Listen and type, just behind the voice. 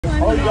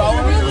Oh, y'all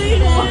are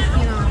illegal.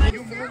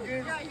 You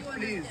Morgan?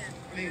 Please,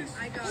 please.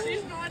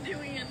 She's not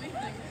doing anything,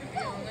 to be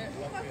honest.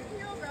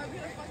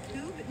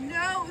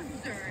 No,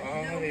 sir.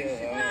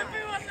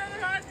 Everyone another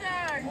hot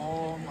dog.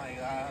 Oh my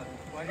God.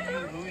 What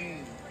are you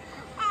doing?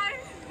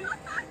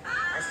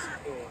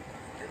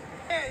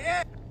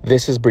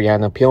 This is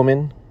Brianna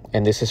Peelman,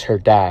 and this is her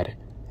dad,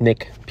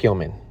 Nick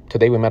Peelman.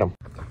 Today we met him.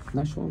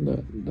 Not showing the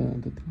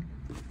thing.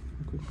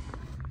 Okay.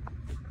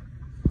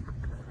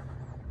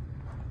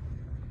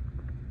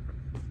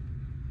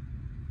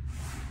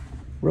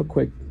 Real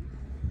quick,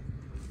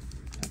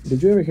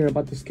 did you ever hear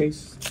about this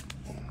case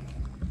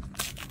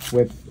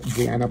with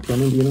Brianna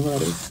Peelman? Do you know who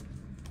that is?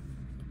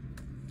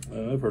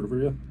 I've heard of her,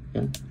 yeah.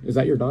 Yeah. Is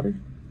that your daughter?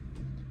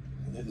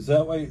 Is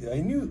that why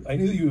I knew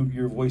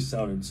your voice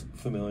sounded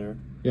familiar?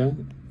 Yeah.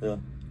 Yeah.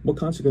 What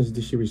consequences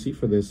did she receive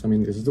for this? I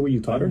mean, is this the way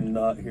you taught her? I'm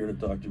not here to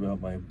talk to you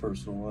about my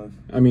personal life.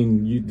 I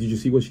mean, did you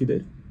see what she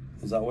did?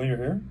 Is that why you're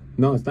here?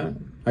 No, it's not.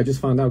 I just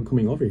found out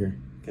coming over here.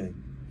 Okay,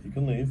 you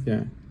can leave.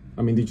 Yeah.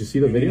 I mean, did you see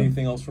the video?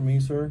 Anything else from me,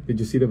 sir? Did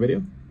you see the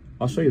video?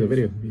 I'll show you the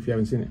video if you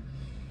haven't seen it.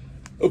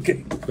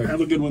 Okay. Have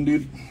a good one,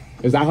 dude.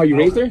 Is that how you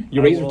raised her?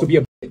 You raised her to be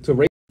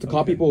to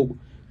call people,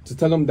 to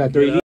tell them that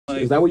they're illegal?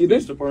 Is that what you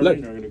did? Look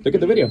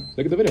at the video.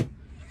 Look at the video.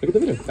 Look at the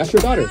video. That's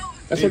your daughter.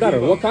 That's your daughter.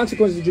 What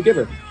consequences did you give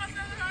her?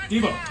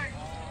 Devo.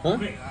 Huh?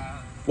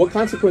 What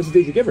consequences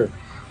did you give her?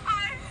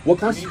 What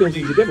consequences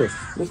did you give her?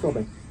 Let's go,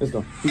 babe. Let's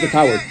go. She's a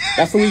coward.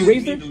 That's the way you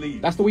raised her?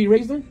 That's the way you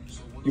raised her?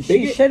 You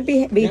She should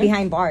be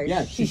behind bars.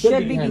 Yeah, she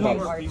should be behind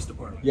bars.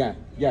 Yeah,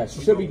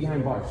 she should be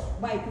behind bars.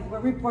 Why? Because we're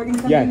reporting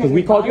something. Yeah, because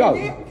we called you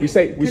out. We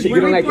say we should.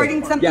 You're gonna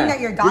reporting something that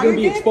your daughter You're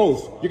gonna be did?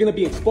 exposed. You're gonna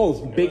be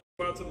exposed. Big.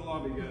 Go out to the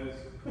lobby, guys.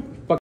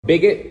 Fuck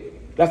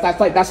bigot.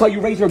 That's how you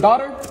raise your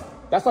daughter.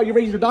 That's how you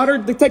raise your daughter,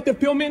 Detective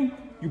Peelman.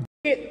 You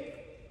bigot.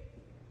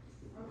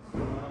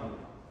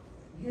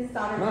 His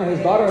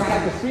daughter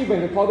attacked the street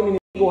vendor, called him an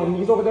illegal, and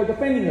he's over there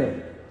defending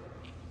her.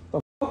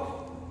 The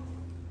fuck?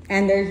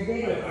 And there's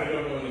video. I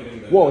don't know anything.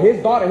 Whoa,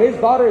 his daughter is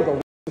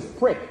a racist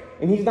prick,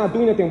 and he's not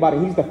doing anything about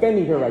it. He's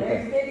defending her right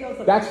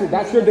there.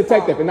 That's your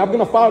detective, and I'm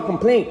gonna file a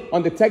complaint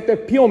on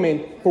Detective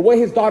Peelman for what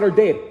his daughter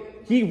did.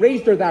 He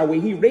raised her that way.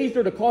 He raised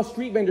her to call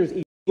street vendors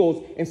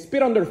illegals and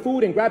spit on their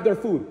food and grab their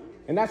food,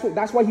 and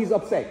that's why he's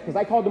upset, because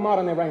I called him out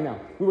on it right now.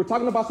 We were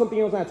talking about something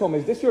else, and I told him,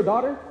 "Is this your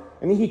daughter?"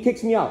 And then he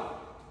kicks me out.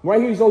 Right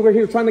here, he's over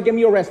here trying to get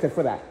me arrested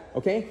for that.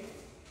 Okay?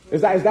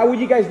 Is that what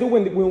you guys do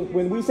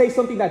when we say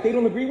something that they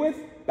don't agree with?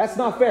 That's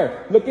not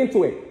fair. Look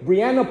into it.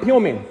 Brianna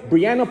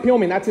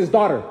Peelman, that's his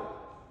daughter.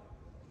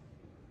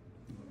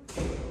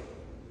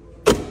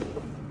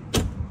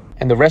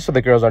 And the rest of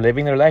the girls are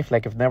living their life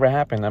like it never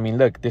happened. I mean,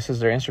 look, this is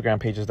their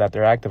Instagram pages that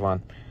they're active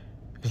on.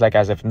 It's like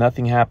as if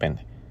nothing happened.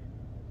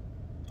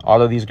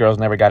 All of these girls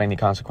never got any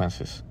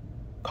consequences.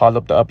 Call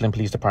up the Upland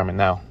Police Department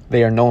now.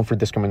 They are known for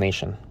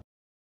discrimination.